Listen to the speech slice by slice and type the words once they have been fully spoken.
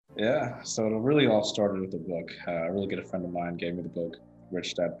Yeah, so it really all started with the book. A really good friend of mine gave me the book,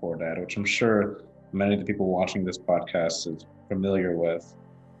 Rich Dad Poor Dad, which I'm sure many of the people watching this podcast is familiar with.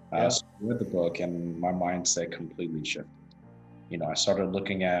 Yeah. So I read the book and my mindset completely shifted. I started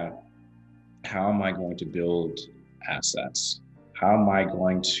looking at how am I going to build assets? How am I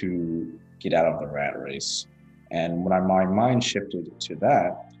going to get out of the rat race? And when my mind shifted to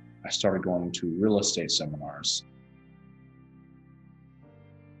that, I started going to real estate seminars.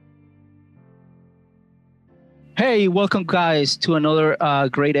 Hey, welcome guys to another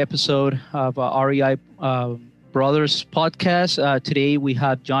great episode of REI Brothers podcast. Today we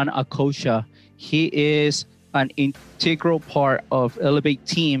have John Akosha. He is an integral part of Elevate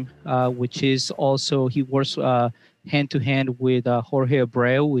team, which is also he works hand to hand with Jorge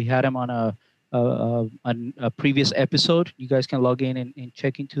Abreu. We had him on a previous episode. You guys can log in and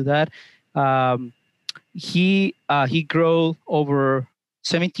check into that. Um, he grew over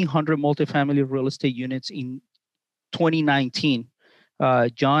 1,700 multifamily real estate units in 2019.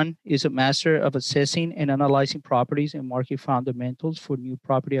 John is a master of assessing and analyzing properties and market fundamentals for new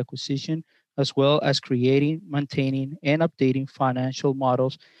property acquisition, as well as creating, maintaining, and updating financial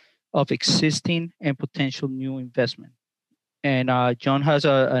models of existing and potential new investment. And John has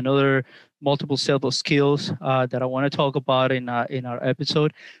another multiple set of skills that I want to talk about in our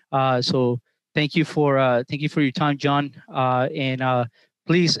episode. So thank you for your time, John. And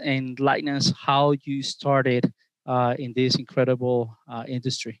please enlighten us how you started in this incredible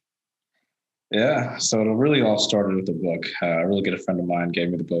industry. Yeah, so it really all started with the book. A really good friend of mine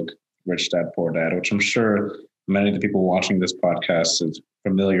gave me the book, Rich Dad Poor Dad, which I'm sure many of the people watching this podcast is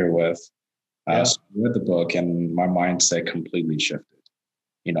familiar with. Yeah. So I read the book and my mindset completely shifted.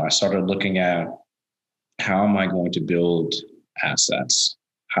 I started looking at how am I going to build assets?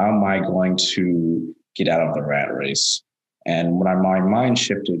 How am I going to get out of the rat race? And when my mind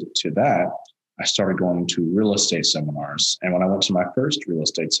shifted to that, I started going to real estate seminars. And when I went to my first real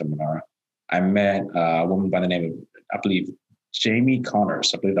estate seminar, I met a woman by the name of, I believe, Jamie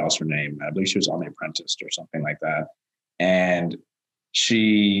Connors. I believe that was her name. I believe she was on The Apprentice or something like that. And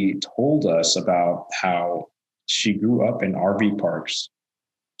she told us about how she grew up in RV parks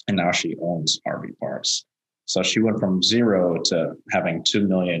and now she owns RV parks. So she went from zero to having $2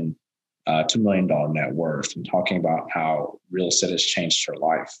 million net worth, and talking about how real estate has changed her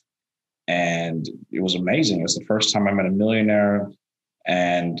life. And it was amazing. It was the first time I met a millionaire,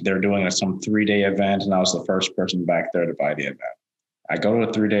 and they're doing some 3-day event, and I was the first person back there to buy the event. I go to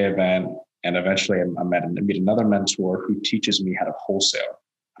a 3-day event, and eventually I meet another mentor who teaches me how to wholesale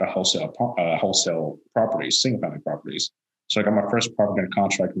properties, single family properties. So I got my first property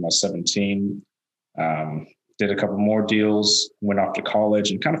contract when I was 17. Um, did a couple more deals, went off to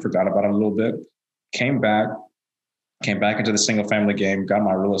college, and kind of forgot about it a little bit. Came back, came back into the single family game, got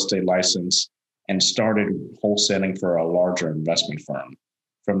my real estate license, and started wholesaling for a larger investment firm.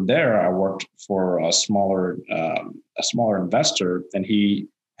 From there, I worked for a smaller investor, and he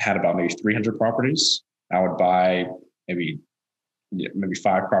had about maybe 300 properties. I would buy maybe maybe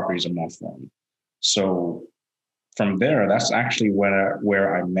 5 properties a month for him. So from there, that's actually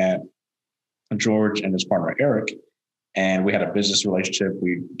where I met George and his partner Eric, and we had a business relationship.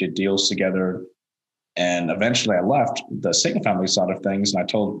 We did deals together, and eventually I left the single family side of things, and I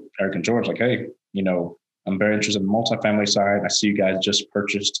told Eric and George, like, hey, I'm very interested in the multifamily side. I see you guys just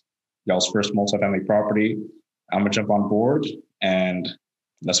purchased y'all's first multifamily property. I'm gonna jump on board and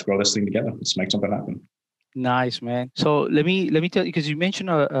let's grow this thing together. Let's make something happen. Nice, man. So let me tell you, because you mentioned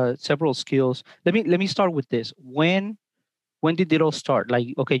several skills. Let me start with this. When did it all start?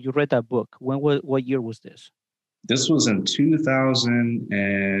 Like, okay, you read that book. What year was this? This was in 2000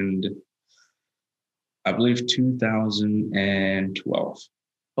 and I believe 2012.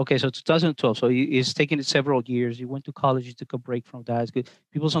 Okay, so 2012. So it's taken several years. You went to college. You took a break from that. It's good.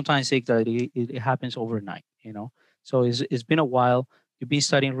 People sometimes think that it happens overnight. So it's been a while. You've been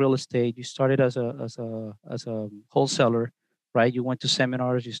studying real estate. You started as a wholesaler, right? You went to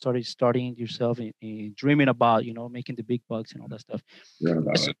seminars. You started studying yourself and dreaming about making the big bucks and all that stuff. Read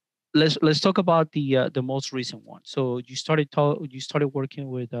about Let's it. let's talk about the most recent one. So you started working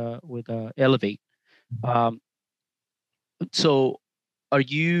with Elevate. Um, so are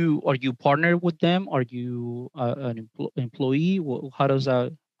you partnered with them? Are you an employee? How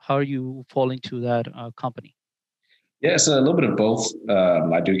are you fall into that company? Yeah, it's a little bit of both.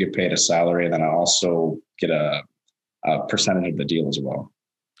 I do get paid a salary, and then I also get a percentage of the deal as well.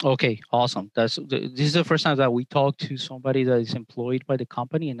 Okay, awesome. This is the first time that we talk to somebody that is employed by the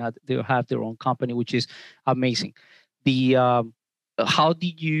company and not they have their own company, which is amazing. The How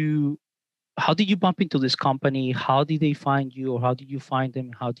did you how did you bump into this company? How did they find you, or how did you find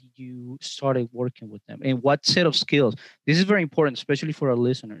them? How did you started working with them? And what set of skills? This is very important, especially for our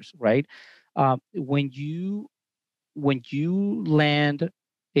listeners, right? When you land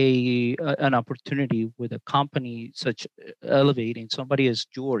an opportunity with a company such elevating somebody as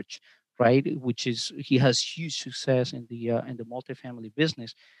George, right, which is he has huge success in the multifamily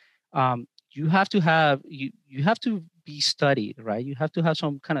business. You have to you have to be studied, right? You have to have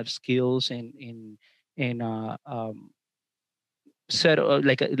some kind of skills in set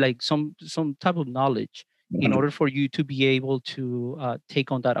like some type of knowledge in 100. order for you to be able to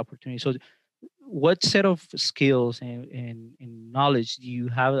take on that opportunity. So what set of skills and knowledge do you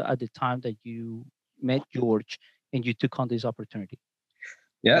have at the time that you met George and you took on this opportunity?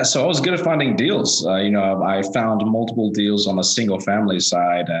 Yeah, so I was good at finding deals. I found multiple deals on the single family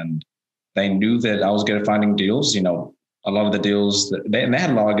side, and they knew that I was good at finding deals. A lot of the deals and they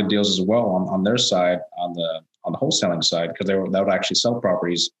had a lot of good deals as well on their side, on the wholesaling side, because they would actually sell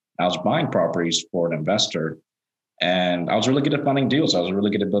properties. I was buying properties for an investor, and I was really good at finding deals. I was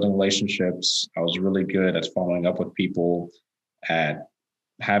really good at building relationships. I was really good at following up with people, at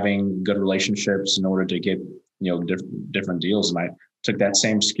having good relationships in order to get different deals. And I took that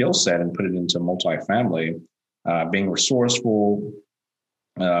same skill set and put it into multifamily, being resourceful,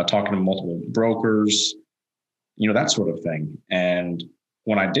 talking to multiple brokers, that sort of thing. And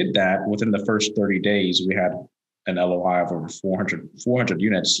when I did that, within the first 30 days, we had an LOI of over 400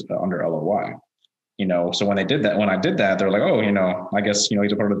 units under LOI. So when I did that, they're like, oh, I guess,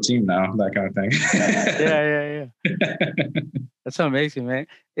 he's a part of the team now, that kind of thing. Yeah. That's amazing, man.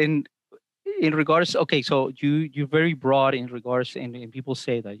 In regards, okay, so you're very broad in regards, and people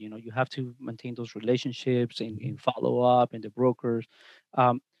say that you have to maintain those relationships and follow up and the brokers.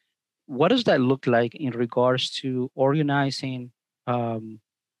 Um, what does that look like in regards to organizing um,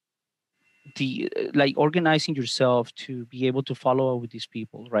 like organizing yourself to be able to follow up with these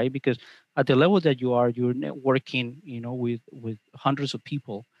people, right? Because at the level that you're networking, with hundreds of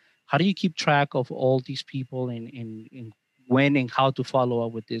people. How do you keep track of all these people and when and how to follow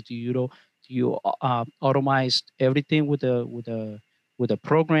up with this? Do you automate everything with a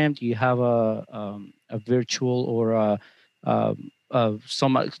program? Do you have a virtual or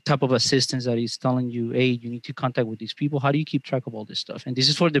some type of assistance that is telling you, hey, you need to contact with these people? How do you keep track of all this stuff? And this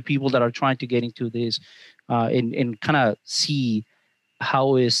is for the people that are trying to get into this and kind of see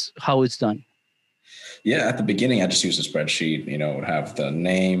how it's done. Yeah, at the beginning, I just used a spreadsheet. It would have the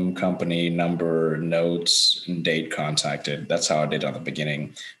name, company, number, notes, and date contacted. That's how I did it at the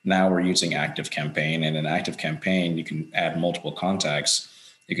beginning. Now we're using ActiveCampaign, and in ActiveCampaign, you can add multiple contacts.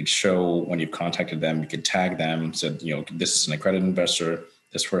 You could show when you've contacted them. You could tag them. Said, this is an accredited investor.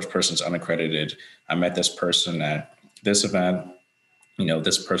 This first person's unaccredited. I met this person at this event.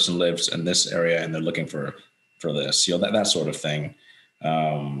 This person lives in this area, and they're looking for this. That sort of thing.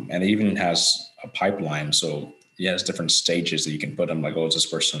 And it even has a pipeline. So it has different stages that you can put them, like, oh, is this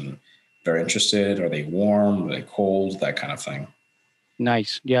person very interested? Are they warm? Are they cold? That kind of thing.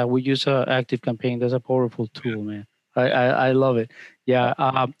 Nice. Yeah, we use ActiveCampaign. That's a powerful tool, man. I love it. Yeah.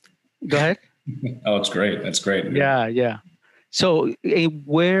 Go ahead. Oh, it's great. That's great. Yeah. So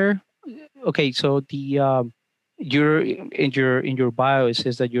okay, so you're in your bio, it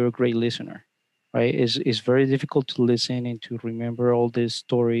says that you're a great listener, right? It's very difficult to listen and to remember all these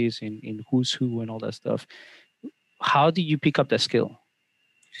stories and who's who and all that stuff. How do you pick up that skill?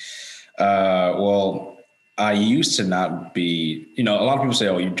 Well, I used to not be, a lot of people say,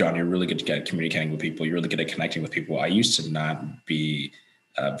 oh, John, you're really good at communicating with people. You're really good at connecting with people. I used to not be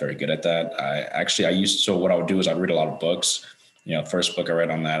very good at that. So what I would do is I'd read a lot of books. First book I read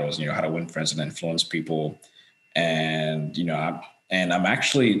on that was, How to Win Friends and Influence People. And, I'm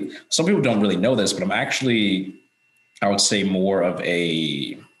actually, some people don't really know this, but I'm actually, I would say, more of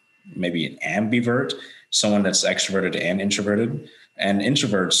maybe an ambivert, someone that's extroverted and introverted. And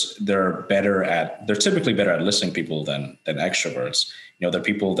introverts, they're typically better at listening to people than extroverts. They're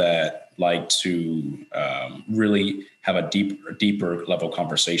people that like to really have a deeper level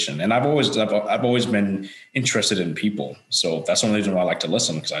conversation. And I've always been interested in people. So that's the only reason why I like to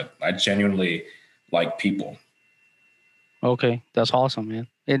listen, because I genuinely like people. Okay, that's awesome, man.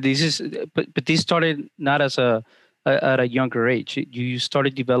 And but this started not at a younger age. You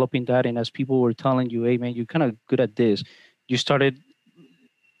started developing that, and as people were telling you, hey, man, you're kind of good at this, you started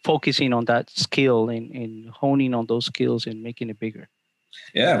focusing on that skill and honing on those skills and making it bigger.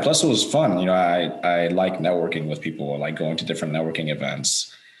 Yeah. Plus it was fun. I like networking with people. I like going to different networking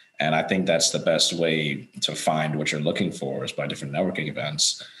events. And I think that's the best way to find what you're looking for, is by different networking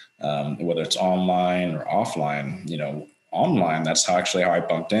events, whether it's online or offline. online, that's how I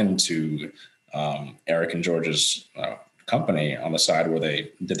bumped into Eric and George's company on the side where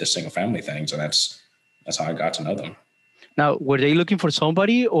they did the single family things, and that's how I got to know them. Now, were they looking for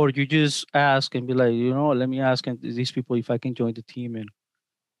somebody, or you just ask and be like, let me ask these people if I can join the team? And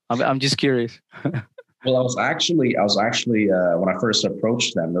I'm just curious. Well, I was actually when I first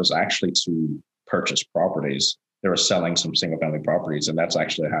approached them, there was actually to purchase properties. They were selling some single family properties, and that's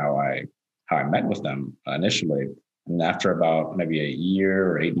actually how I met with them initially. And after about maybe a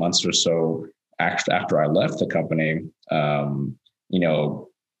year or 8 months or so, after I left the company, I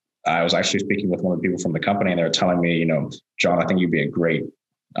was actually speaking with one of the people from the company, and they were telling me, John, I think you'd be great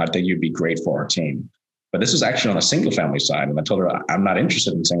for our team. But this was actually on a single family side. And I told her, I'm not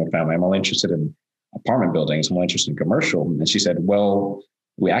interested in single family. I'm only interested in apartment buildings. I'm only interested in commercial. And she said, well,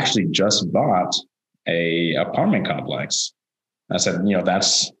 we actually just bought a apartment complex. I said,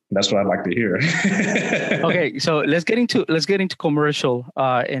 that's what I'd like to hear. Okay. So let's get into commercial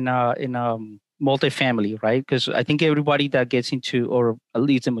in multifamily, right? Because I think everybody that gets into, or at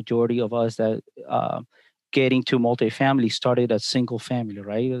least the majority of us that get into multifamily started as single family,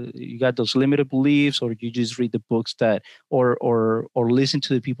 right? You got those limited beliefs, or you just read the books that, or listen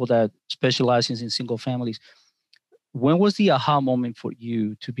to the people that specializes in single families. When was the aha moment for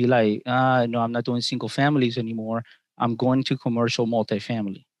you to be like, no, I'm not doing single families anymore. I'm going to commercial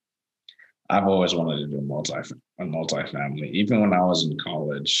multifamily? I've always wanted to do multifamily. Even when I was in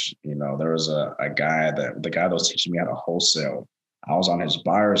college, there was the guy that was teaching me how to wholesale. I was on his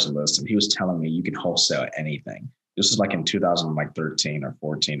buyer's list, and he was telling me you can wholesale anything. This was like in 2013 or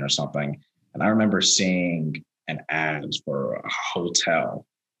 14 or something. And I remember seeing an ad for a hotel.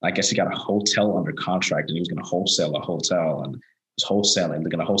 I guess he got a hotel under contract, and he was going to wholesale a hotel, and was wholesaling. They're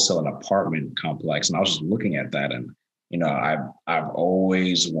going to wholesale an apartment complex. And I was just looking at that, and I've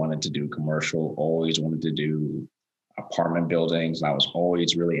always wanted to do commercial, always wanted to do apartment buildings. And I was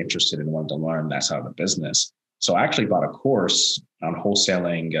always really interested and wanted to learn that side of the business. So I actually bought a course on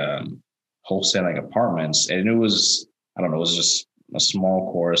wholesaling apartments, and it was just a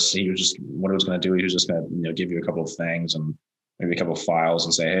small course. What he was going to do, he was just going to give you a couple of things and maybe a couple of files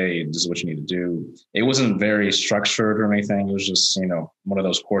and say, hey, this is what you need to do. It wasn't very structured or anything. It was just one of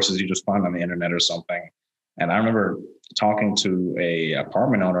those courses you just find on the internet or something. And I remember talking to a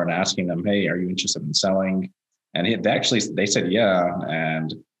apartment owner and asking them, hey, are you interested in selling? And they said, yeah.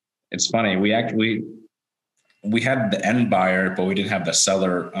 And it's funny, we had the end buyer, but we didn't have the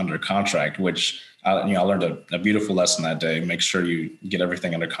seller under contract, which I learned a beautiful lesson that day. Make sure you get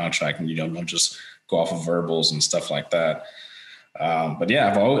everything under contract, and you don't just go off of verbals and stuff like that. But yeah,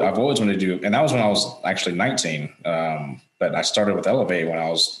 I've always wanted to do, and that was when I was actually 19. But I started with Elevate when I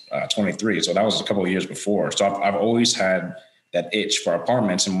was 23. So that was a couple of years before. So I've always had that itch for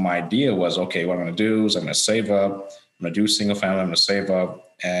apartments. And my idea was, okay, what I'm going to do is I'm going to save up. I'm going to do single family. I'm going to save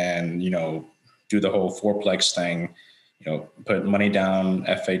up and, do the whole fourplex thing, put money down,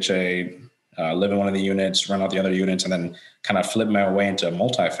 FHA, live in one of the units, rent out the other units, and then kind of flip my way into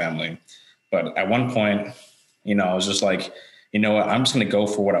multifamily. But at one point, I was just like, I'm just going to go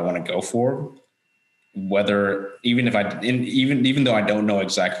for what I want to go for. Even though I don't know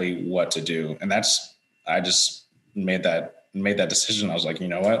exactly what to do. And I just made that decision. I was like, you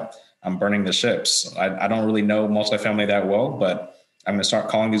know what, I'm burning the ships. I don't really know multifamily that well, but I'm going to start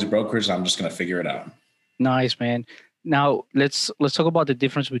calling these brokers, and I'm just going to figure it out. Nice, man. Now let's talk about the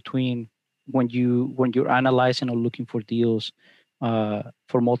difference between when you're analyzing or looking for deals for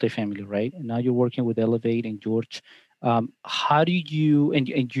multifamily, right? And now you're working with Elevate and George. How do you, and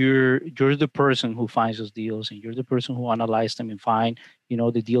you're the person who finds those deals, and you're the person who analyzes them and find,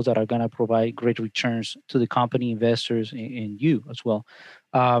 the deals that are going to provide great returns to the company, investors, and you as well.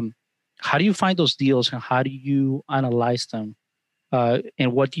 How do you find those deals, and how do you analyze them?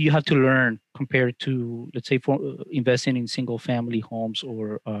 And what do you have to learn compared to, let's say, for investing in single family homes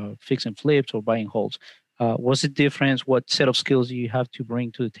or fix and flips or buying holds? What's the difference? What set of skills do you have to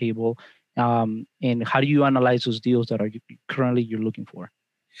bring to the table? And how do you analyze those deals that are currently you're looking for?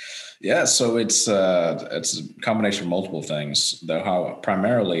 Yeah, so it's a combination of multiple things.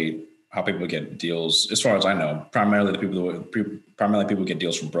 Primarily how people get deals, as far as I know, primarily people get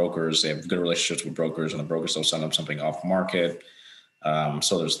deals from brokers. They have good relationships with brokers, and the brokers will send them something off market.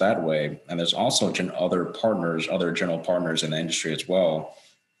 So there's that way, and there's also other general partners in the industry as well,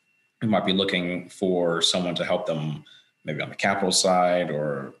 who might be looking for someone to help them, maybe on the capital side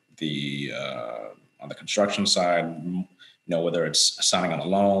or on the construction side. Whether it's signing on a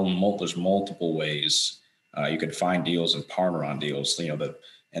loan, there's multiple ways you could find deals and partner on deals.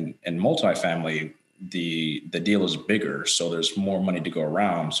 In multifamily, the deal is bigger, so there's more money to go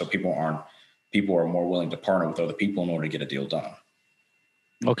around. So people aren't people are more willing to partner with other people in order to get a deal done.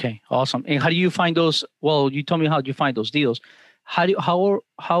 Okay, awesome. And how do you find those? Well, you told me how you find those deals. How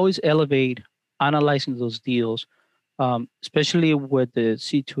is Elevate analyzing those deals, especially with the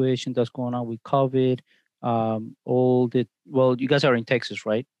situation that's going on with COVID? You guys are in Texas,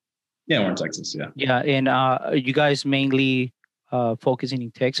 right? Yeah, we're in Texas. Yeah. Yeah, and are you guys mainly focusing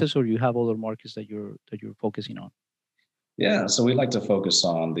in Texas, or you have other markets that you're focusing on? Yeah, so we like to focus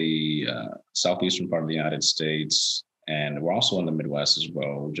on the southeastern part of the United States, and we're also in the Midwest as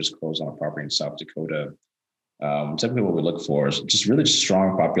well. We just closed on a property in South Dakota. Typically, what we look for is just really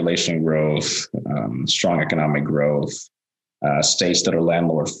strong population growth, strong economic growth, states that are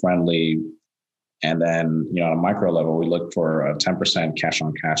landlord friendly, and then on a micro level, we look for a 10% cash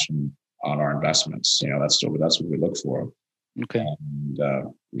on cash on our investments. That's what we look for. Okay. And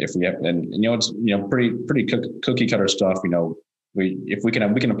if we have, and it's pretty cookie cutter stuff. If we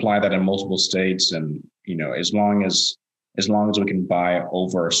can apply that in multiple states, and as long as we can buy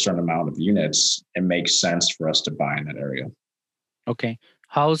over a certain amount of units, it makes sense for us to buy in that area. Okay.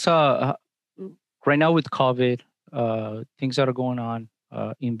 How's right now with COVID, things that are going on,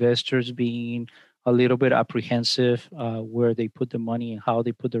 investors being a little bit apprehensive where they put the money and how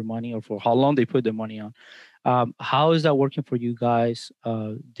they put their money, or for how long they put the money on. How is that working for you guys?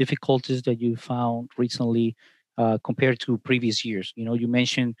 Difficulties that you found recently compared to previous years? You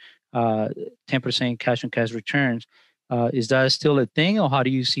mentioned 10% cash on cash returns. Is that still a thing, or how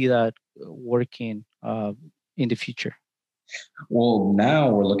do you see that working in the future? Well, now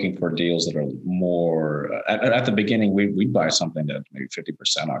we're looking for deals that are more. At the beginning, we'd buy something that maybe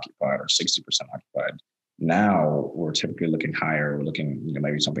 50% occupied or 60% occupied. Now we're typically looking higher. We're looking,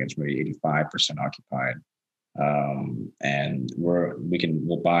 maybe something that's maybe 85% occupied, and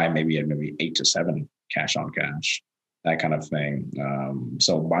we'll buy maybe at maybe 8 to 7 cash on cash, that kind of thing.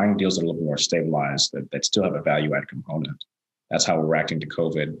 So buying deals that are a little more stabilized that still have a value add component. That's how we're reacting to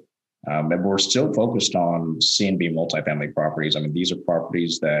COVID. And we're still focused on C&B multifamily properties. I mean, these are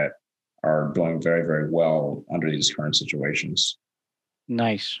properties that are doing very, very well under these current situations.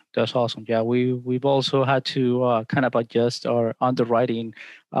 Nice. That's awesome. Yeah, we've also had to kind of adjust our underwriting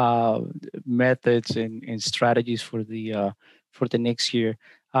methods and strategies for the next year.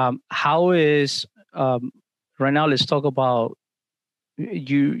 How is right now? Let's talk about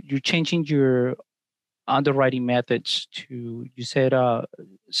you're changing your underwriting methods to, you said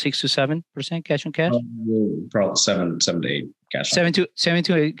 6 to 7% cash on cash? Probably 7 to 8 cash. 7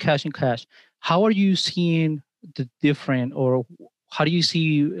 to 8 cash on cash. How are you seeing the different, or how do you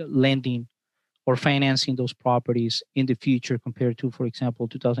see lending or financing those properties in the future compared to, for example,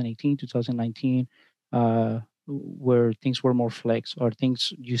 2018, 2019, where things were more flex, or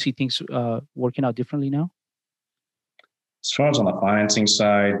you see things working out differently now? As far as on the financing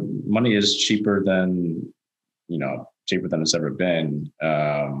side, money is cheaper than it's ever been.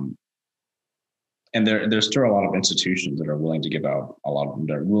 And there's still a lot of institutions that are willing to give out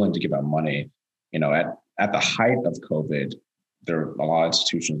money. At the height of COVID, there were a lot of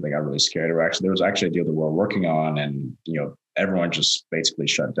institutions that got really scared. There was actually a deal that we're working on, and everyone just basically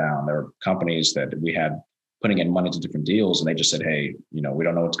shut down. There were companies that we had putting in money to different deals, and they just said, "Hey, we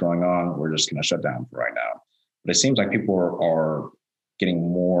don't know what's going on. We're just going to shut down for right now." But it seems like people are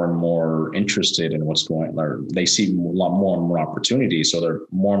getting more and more interested in what's going on. Or they see a lot more and more opportunities. So there are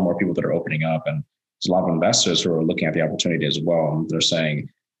more and more people that are opening up, and there's a lot of investors who are looking at the opportunity as well. And they're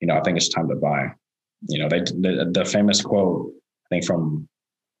saying, I think it's time to buy. The famous quote, I think from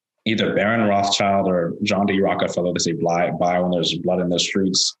either Baron Rothschild or John D. Rockefeller, they say, buy when there's blood in the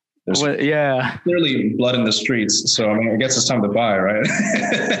streets. There's clearly blood in the streets. So, I guess it's time to buy, right?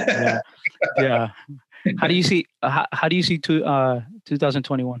 Yeah. How do you see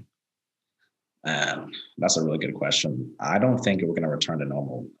 2021? That's a really good question. I don't think we're going to return to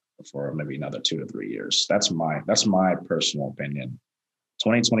normal for maybe another 2 to 3 years. That's my personal opinion.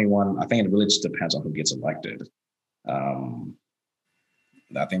 2021, I think it really just depends on who gets elected.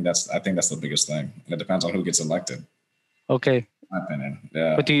 I think that's the biggest thing. It depends on who gets elected. Okay. My opinion.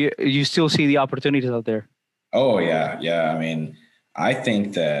 Yeah. But do you still see the opportunities out there? Oh yeah. I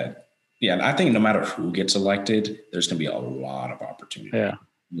think that. Yeah, and I think no matter who gets elected, there's going to be a lot of opportunity. Yeah. A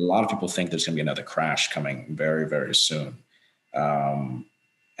lot of people think there's going to be another crash coming very, very soon. And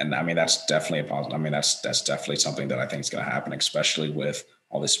that's definitely a positive. That's definitely something that I think is going to happen, especially with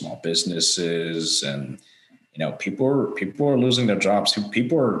all these small businesses, and people are losing their jobs.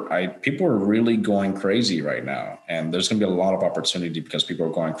 People are really going crazy right now, and there's going to be a lot of opportunity because people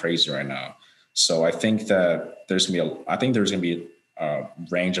are going crazy right now. So I think that there's going to be a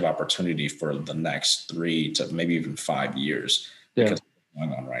range of opportunity for the next 3 to maybe even 5 years because of what's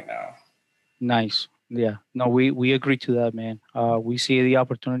going on right now. Nice. Yeah. No, we agree to that, man. We see the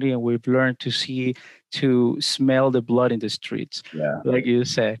opportunity, and we've learned to smell the blood in the streets, Yeah, like you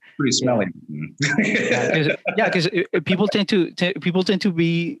said. pretty Yeah. smelly. Because people tend to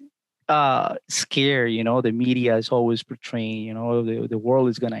be scared. You know, the media is always portraying. You know, the world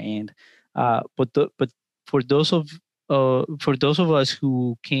is gonna end. But for for those of us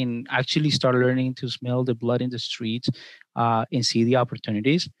who can actually start learning to smell the blood in the streets and see the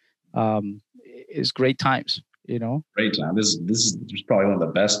opportunities, is great times. You know. Great time. This is probably one of the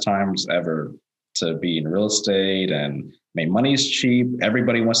best times ever to be in real estate. And I mean, money is cheap.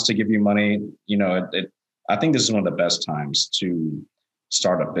 Everybody wants to give you money. I think this is one of the best times to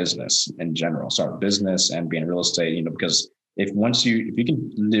start a business in general. Start a business and be in real estate. Because if you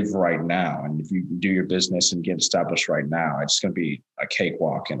can live right now, and if you do your business and get established right now, it's going to be a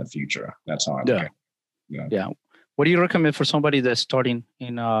cakewalk in the future. That's how I look at it. Yeah. What do you recommend for somebody that's starting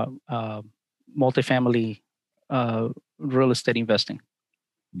in multifamily real estate investing?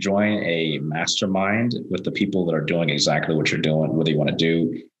 Join a mastermind with the people that are doing exactly what you're doing, what you want to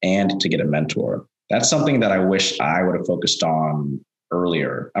do, and to get a mentor. That's something that I wish I would have focused on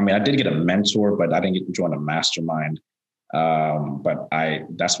earlier. I mean, I did get a mentor, but I didn't get to join a mastermind. That's what I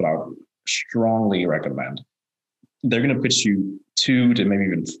would strongly recommend. They're going to put you 2 to maybe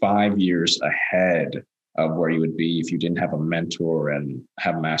even 5 years ahead of where you would be if you didn't have a mentor and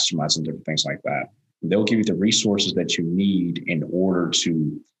have masterminds and different things like that. They'll give you the resources that you need in order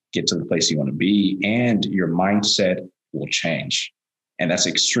to get to the place you want to be, and your mindset will change. And that's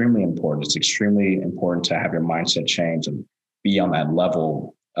extremely important. It's extremely important to have your mindset change and be on that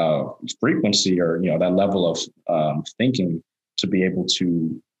level of frequency, or that level of thinking, to be able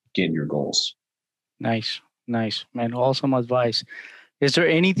to get your goals. Nice, man. Awesome advice. Is there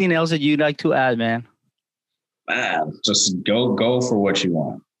anything else that you'd like to add, man? Man, just go for what you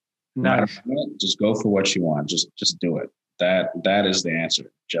want. Nice. Just go for what you want. Just do it. That is the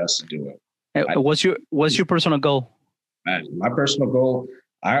answer. Just do it. What's your personal goal? My personal goal,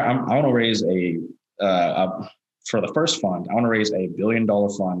 I want to raise for the first fund, I want to raise $1 billion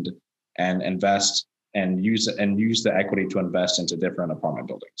fund and invest and use the equity to invest into different apartment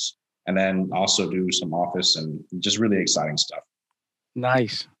buildings, and then also do some office and just really exciting stuff.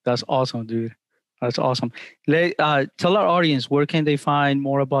 Nice. That's awesome, dude. That's awesome. Tell our audience, where can they find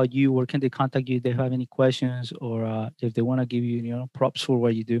more about you? Where can they contact you if they have any questions, or if they want to give you, props for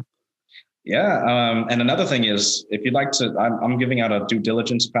what you do? Yeah. And another thing is, if you'd like to, I'm giving out a due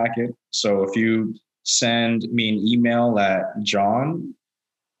diligence packet. So if you send me an email at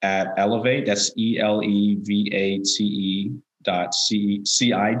John@Elevate, that's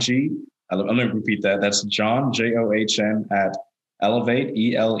ELEVATE.CIG. Let me repeat that. That's John, JOHN, at Elevate,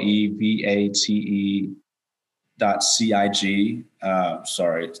 ELEVATE.CIG.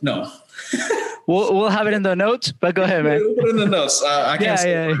 Sorry, no. We'll have it in the notes, but go ahead, man. We'll put it in the notes. I can't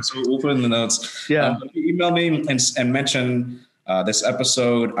say it, so we'll put it in the notes. Yeah. If you email me and mention this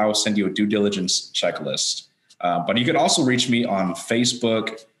episode, I will send you a due diligence checklist. But you could also reach me on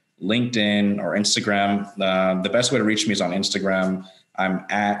Facebook, LinkedIn, or Instagram. The best way to reach me is on Instagram. I'm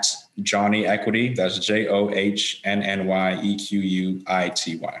at Johnny Equity. That's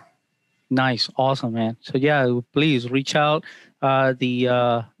JOHNNYEQUITY. Nice, awesome, man. So yeah, please reach out.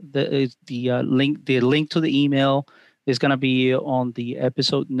 The link to the email is gonna be on the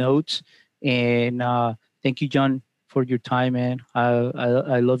episode notes. And thank you, John, for your time, man.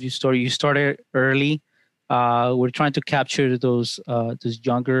 I love your story. You started early. We're trying to capture those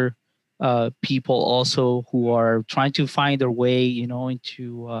younger people also who are trying to find their way,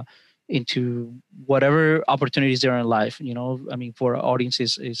 into whatever opportunities there are in life. I mean, for our audience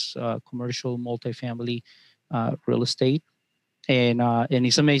is commercial multifamily real estate, and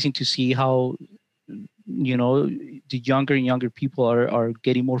it's amazing to see how the younger and younger people are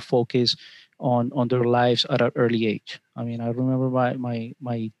getting more focused on their lives at an early age. I mean, I remember my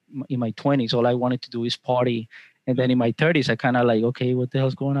in my 20s, all I wanted to do is party. And then in my 30s, I kind of like, okay, what the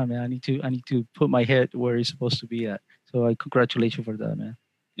hell's going on, man? I need to put my head where it's supposed to be at. So I congratulate you for that, man.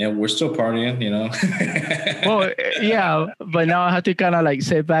 Yeah, we're still partying, Well, yeah, but now I have to kind of like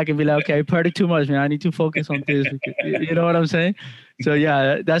sit back and be like, okay, I partied too much, man. I need to focus on this. You know what I'm saying? So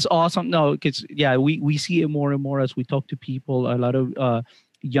yeah, that's awesome. No, because yeah, we see it more and more as we talk to people. A lot of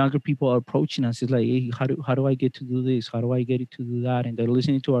younger people are approaching us. It's like, hey, how do I get to do this? How do I get it to do that? And they're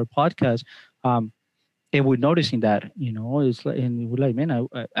listening to our podcast. And we're noticing that, it's like, and we're like, man,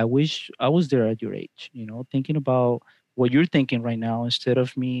 I wish I was there at your age, thinking about what you're thinking right now instead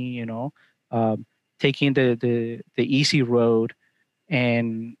of me, taking the easy road,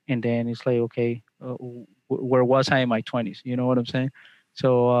 and then it's like, okay, where was I in my 20s? You know what I'm saying?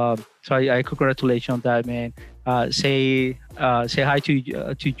 So I congratulate you on that, man. Say hi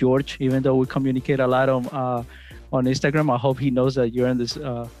to George, even though we communicate a lot on Instagram. I hope he knows that you're on this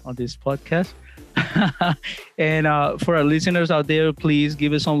podcast. And for our listeners out there, please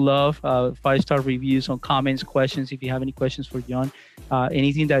give us some love, 5-star reviews, some comments, questions. If you have any questions for John,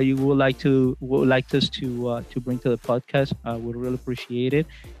 anything that you would like us to bring to the podcast, we'd really appreciate it.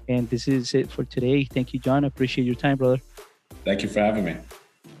 And this is it for today. Thank you, John. I appreciate your time, brother. Thank you for having me.